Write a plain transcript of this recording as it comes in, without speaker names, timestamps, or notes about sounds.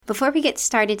Before we get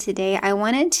started today, I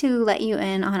wanted to let you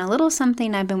in on a little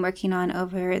something I've been working on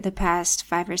over the past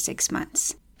 5 or 6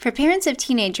 months. For parents of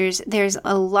teenagers, there's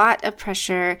a lot of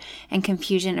pressure and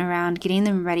confusion around getting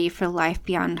them ready for life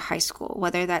beyond high school,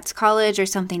 whether that's college or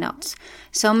something else.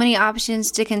 So many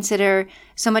options to consider,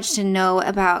 so much to know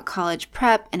about college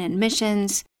prep and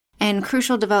admissions, and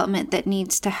crucial development that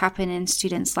needs to happen in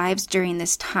students' lives during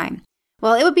this time.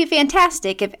 Well, it would be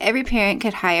fantastic if every parent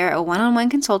could hire a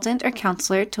one-on-one consultant or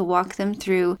counselor to walk them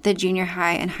through the junior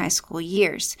high and high school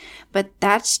years, but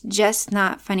that's just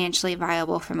not financially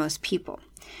viable for most people.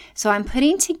 So I'm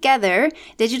putting together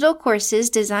digital courses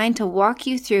designed to walk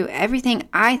you through everything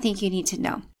I think you need to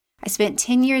know. I spent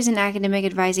 10 years in academic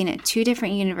advising at 2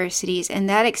 different universities, and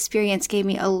that experience gave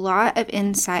me a lot of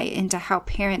insight into how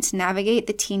parents navigate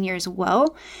the teen years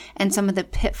well and some of the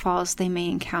pitfalls they may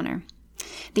encounter.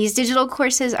 These digital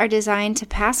courses are designed to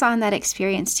pass on that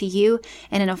experience to you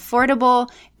in an affordable,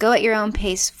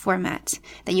 go-at-your-own-pace format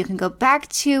that you can go back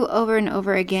to over and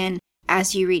over again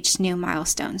as you reach new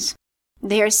milestones.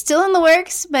 They are still in the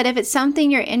works, but if it's something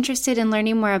you're interested in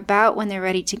learning more about when they're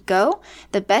ready to go,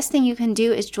 the best thing you can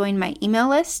do is join my email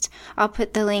list. I'll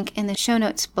put the link in the show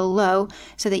notes below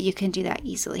so that you can do that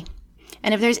easily.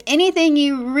 And if there's anything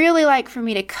you really like for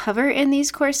me to cover in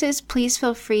these courses, please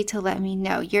feel free to let me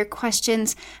know. Your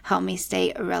questions help me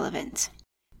stay relevant.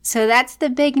 So that's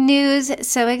the big news.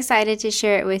 So excited to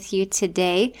share it with you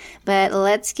today, but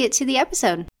let's get to the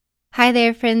episode. Hi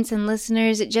there, friends and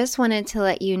listeners. Just wanted to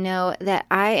let you know that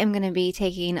I am going to be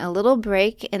taking a little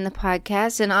break in the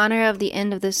podcast in honor of the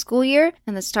end of the school year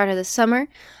and the start of the summer.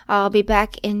 I'll be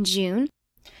back in June.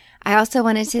 I also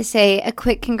wanted to say a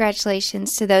quick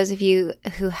congratulations to those of you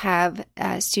who have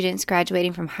students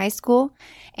graduating from high school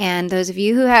and those of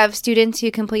you who have students who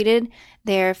completed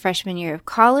their freshman year of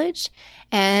college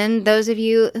and those of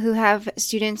you who have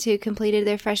students who completed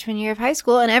their freshman year of high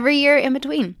school and every year in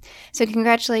between. So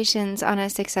congratulations on a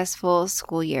successful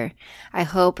school year. I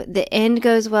hope the end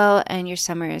goes well and your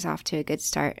summer is off to a good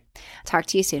start. Talk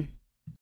to you soon.